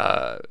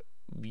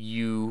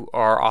 you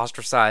are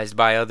ostracized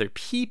by other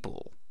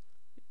people.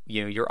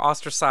 You're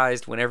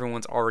ostracized when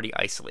everyone's already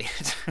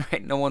isolated,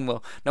 right? No one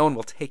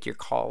will take your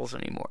calls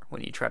anymore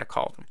when you try to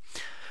call them.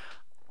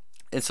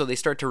 And so they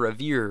start to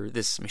revere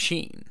this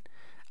machine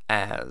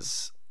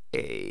as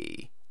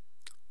being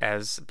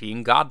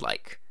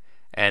godlike.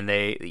 And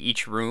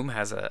each room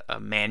has a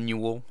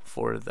manual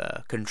for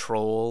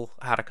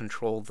how to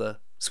control the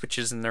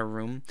switches in their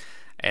room,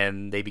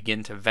 and they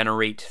begin to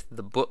venerate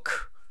the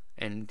book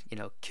and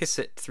kiss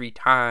it 3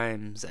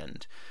 times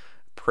and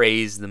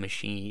praise the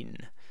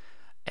machine.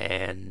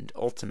 And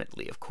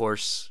ultimately, of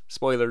course,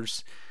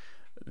 spoilers,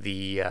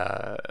 the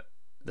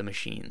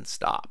machine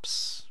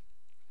stops.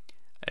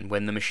 And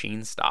when the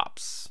machine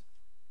stops,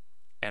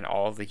 and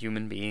all of the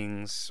human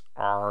beings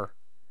are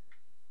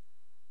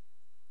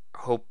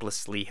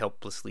hopelessly,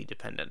 helplessly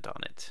dependent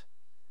on it,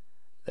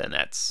 then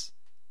that's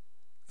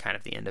kind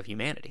of the end of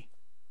humanity.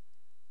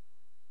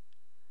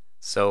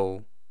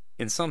 So,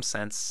 in some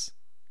sense,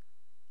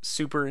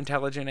 super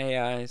intelligent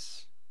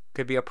AIs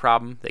could be a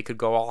problem. They could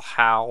go all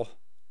HAL.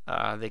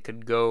 They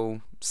could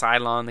go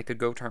Cylon. They could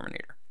go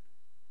Terminator.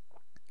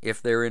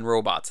 If they're in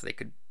robots, they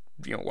could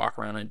walk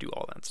around and do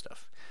all that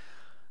stuff.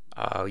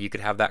 You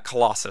could have that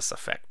Colossus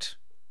effect,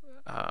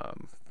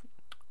 um,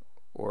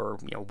 or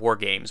war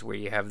games where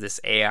you have this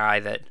AI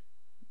that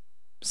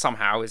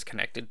somehow is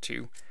connected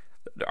to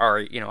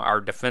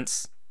our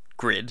defense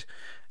grid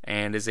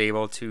and is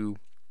able to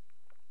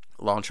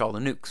launch all the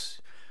nukes,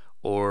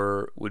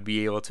 or would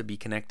be able to be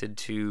connected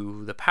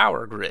to the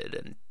power grid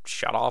and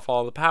shut off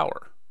all the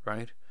power,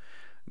 right?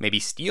 Maybe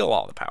steal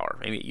all the power.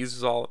 Maybe it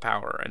uses all the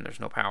power and there's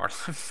no power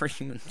left for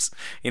humans.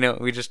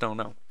 We just don't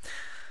know.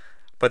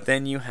 But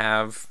then you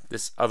have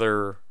this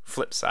other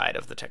flip side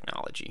of the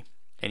technology,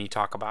 and you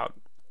talk about,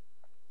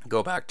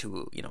 go back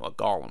to a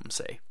golem,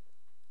 say,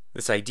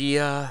 this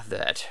idea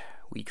that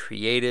we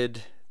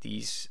created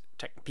these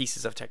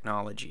pieces of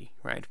technology,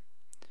 right?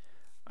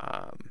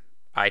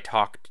 I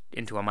talk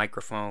into a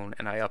microphone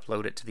and I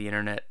upload it to the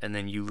internet, and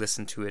then you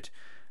listen to it,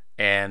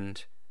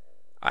 and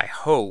I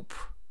hope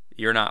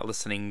you're not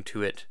listening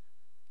to it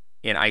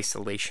in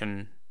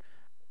isolation,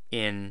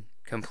 in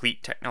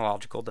complete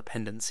technological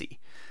dependency.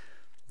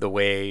 The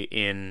way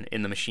in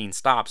The Machine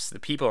Stops, the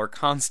people are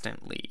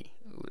constantly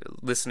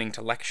listening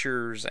to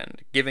lectures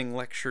and giving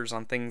lectures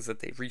on things that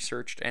they've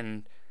researched,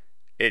 and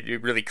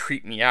it really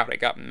creeped me out. It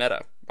got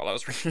meta while I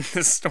was reading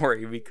this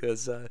story,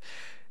 because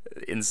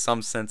in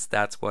some sense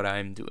that's what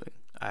I'm doing.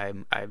 I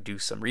do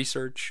some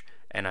research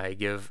and I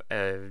give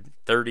a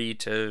 30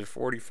 to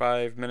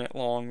 45 minute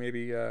long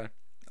maybe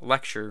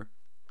lecture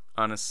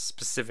on a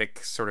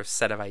specific sort of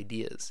set of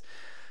ideas,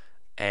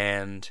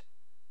 and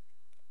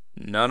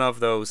none of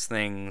those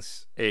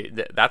things,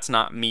 that's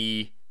not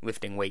me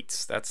lifting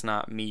weights, that's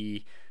not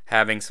me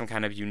having some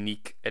kind of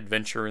unique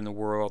adventure in the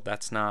world,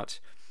 that's not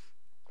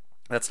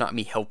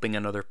me helping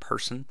another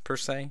person per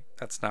se,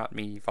 that's not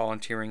me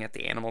volunteering at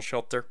the animal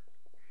shelter,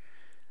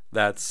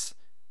 that's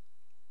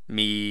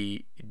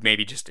me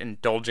maybe just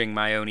indulging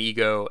my own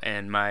ego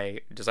and my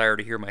desire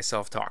to hear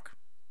myself talk,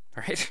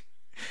 right?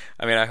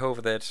 I mean, I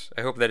hope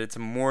that it's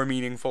more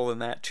meaningful than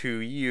that to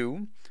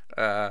you,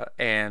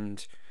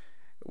 and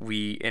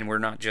we're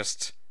not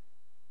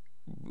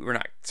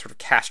sort of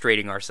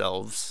castrating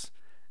ourselves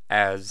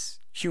as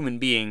human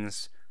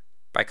beings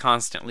by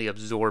constantly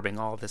absorbing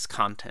all this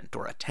content,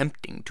 or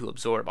attempting to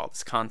absorb all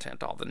this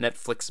content, all the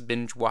Netflix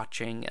binge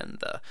watching and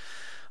the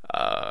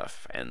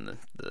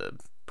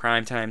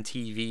primetime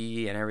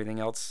TV and everything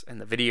else,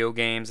 and the video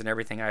games and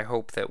everything. I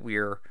hope that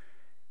we're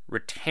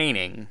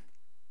retaining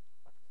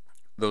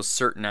those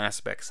certain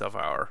aspects of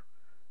our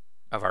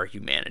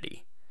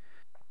humanity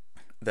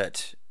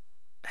that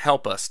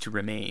help us to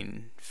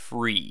remain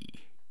free,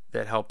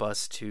 that help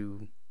us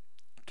to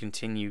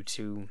continue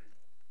to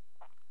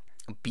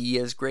be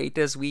as great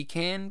as we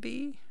can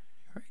be,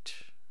 right?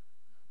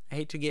 I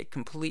hate to get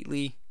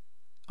completely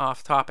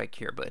off topic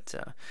here, but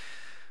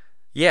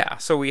yeah,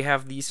 so we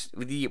have this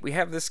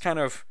kind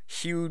of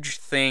huge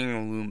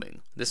thing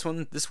looming. This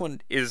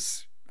one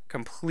is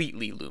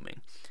completely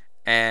looming,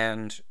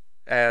 and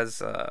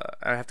as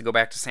I have to go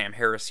back to Sam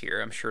Harris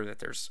here. I'm sure that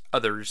there's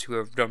others who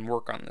have done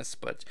work on this,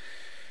 but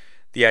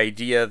the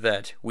idea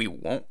that we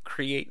won't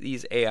create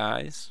these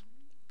AIs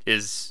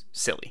is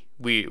silly.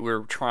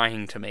 We're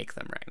trying to make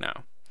them right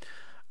now.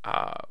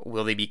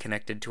 Will they be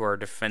connected to our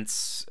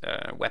defense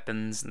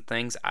weapons and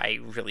things? I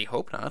really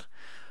hope not.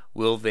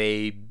 Will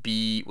they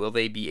be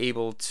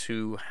able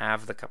to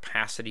have the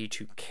capacity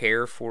to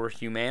care for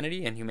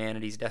humanity and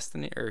humanity's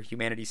destiny, or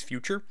humanity's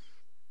future?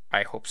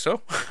 I hope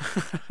so.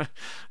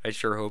 I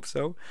sure hope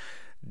so.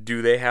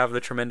 Do they have the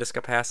tremendous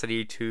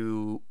capacity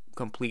to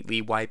completely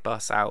wipe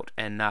us out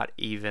and not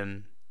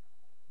even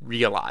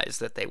realize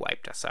that they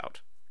wiped us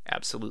out?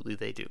 Absolutely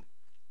they do.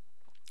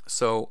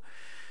 So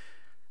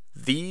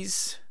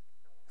these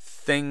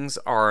things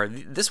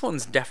this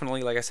one's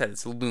definitely, like I said,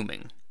 it's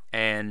looming,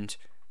 and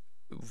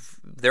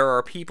there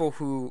are people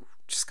who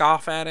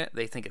scoff at it.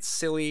 They think it's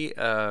silly,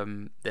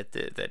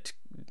 that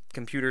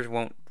computers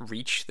won't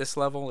reach this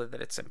level,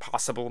 that it's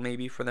impossible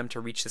maybe for them to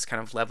reach this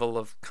kind of level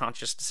of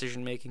conscious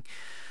decision making.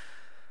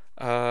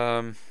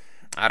 I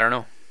don't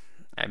know.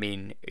 I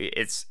mean,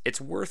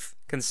 it's worth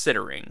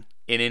considering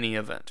in any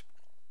event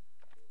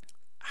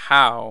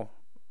how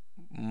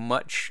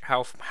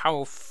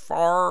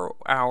far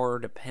our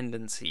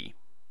dependency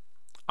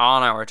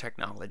on our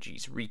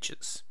technologies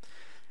reaches.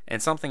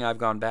 And something I've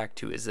gone back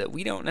to is that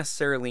we don't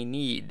necessarily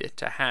need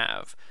to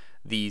have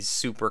these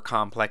super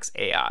complex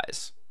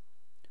AIs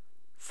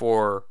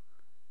for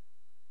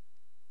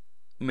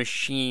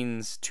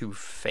machines to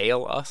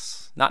fail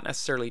us, not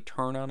necessarily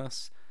turn on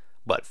us,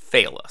 but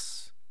fail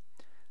us.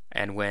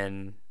 And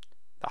when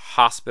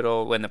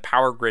the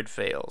power grid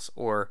fails,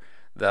 or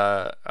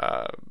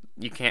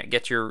you can't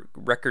get your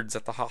records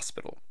at the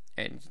hospital,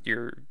 and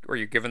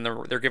they're given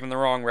the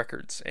wrong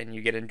records, and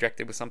you get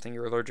injected with something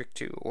you're allergic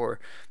to,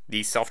 or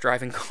these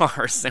self-driving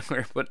cars that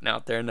we're putting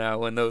out there now,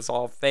 when those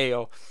all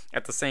fail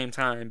at the same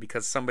time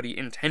because somebody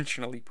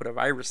intentionally put a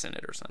virus in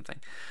it or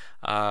something.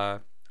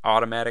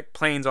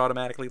 planes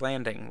automatically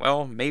landing.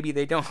 Well, maybe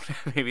they don't.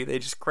 Maybe they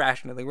just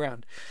crash into the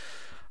ground.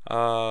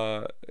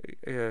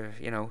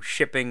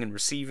 Shipping and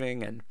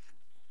receiving and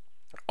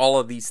all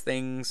of these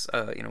things,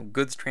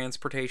 goods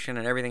transportation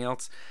and everything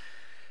else.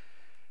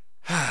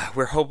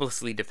 We're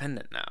hopelessly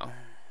dependent now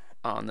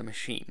on the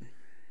machine.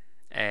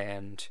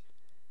 And,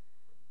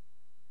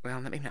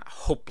 well, maybe not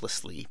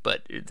hopelessly,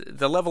 but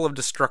the level of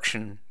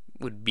destruction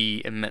would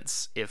be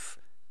immense if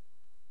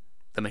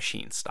the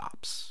machine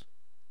stops.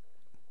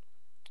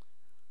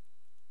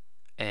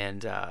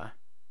 And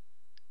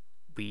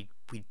we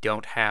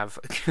don't have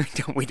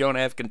we don't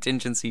have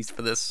contingencies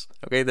for this.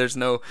 Okay, there's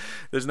no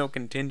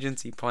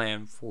contingency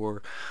plan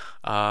for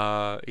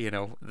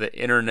the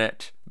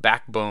internet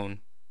backbone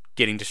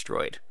getting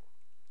destroyed.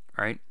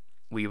 Right?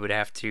 We would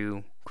have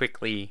to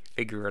quickly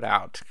figure it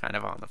out kind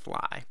of on the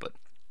fly. But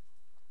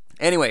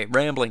anyway,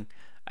 rambling.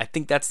 I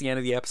think that's the end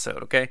of the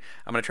episode, okay?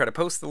 I'm going to try to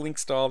post the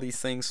links to all these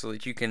things so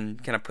that you can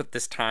kind of put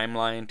this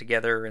timeline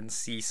together and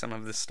see some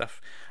of this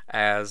stuff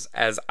as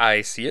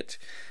I see it,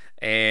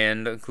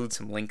 and include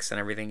some links and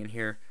everything in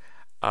here.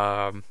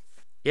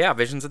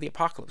 Visions of the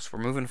Apocalypse. We're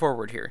moving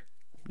forward here.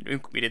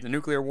 We did the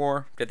nuclear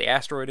war, did the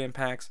asteroid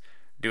impacts,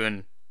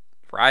 doing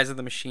Rise of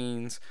the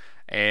Machines,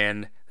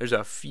 and there's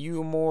a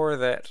few more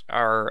that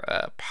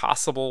are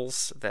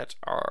possibles that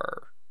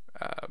are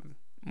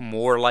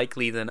more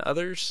likely than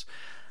others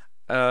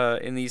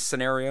in these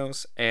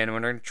scenarios, and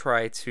we're going to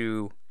try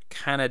to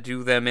kind of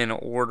do them in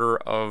order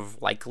of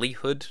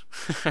likelihood.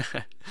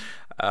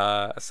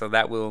 So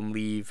that will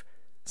leave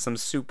some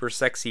super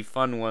sexy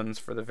fun ones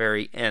for the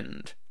very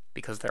end,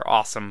 because they're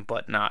awesome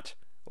but not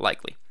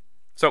likely.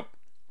 So,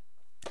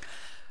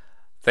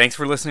 thanks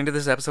for listening to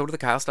this episode of the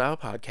Kyle Style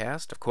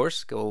Podcast. Of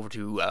course, go over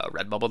to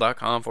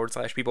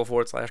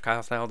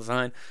redbubble.com/people/Kyle Style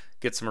Design.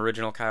 Get some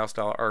original Kyle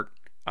Style art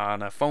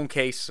on a phone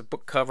case, a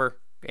book cover.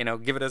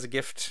 Give it as a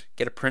gift,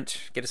 get a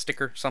print, get a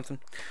sticker, something.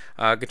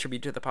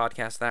 Contribute to the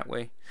podcast that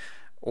way.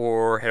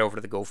 Or head over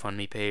to the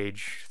GoFundMe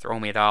page, throw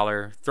me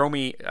 $1, throw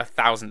me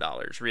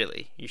 $1,000,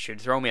 really. You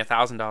should throw me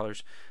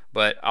 $1,000,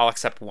 but I'll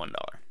accept $1,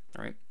 all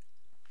right?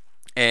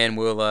 And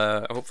we'll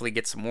hopefully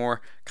get some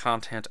more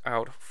content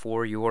out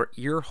for your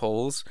ear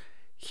holes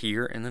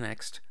here in the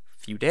next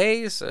few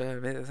days,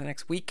 the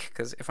next week,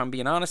 because if I'm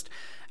being honest,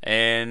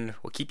 and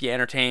we'll keep you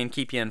entertained,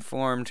 keep you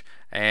informed,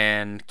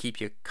 and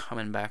keep you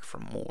coming back for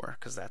more,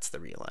 because that's the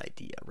real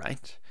idea,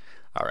 right?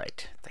 All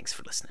right, thanks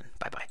for listening.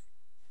 Bye-bye.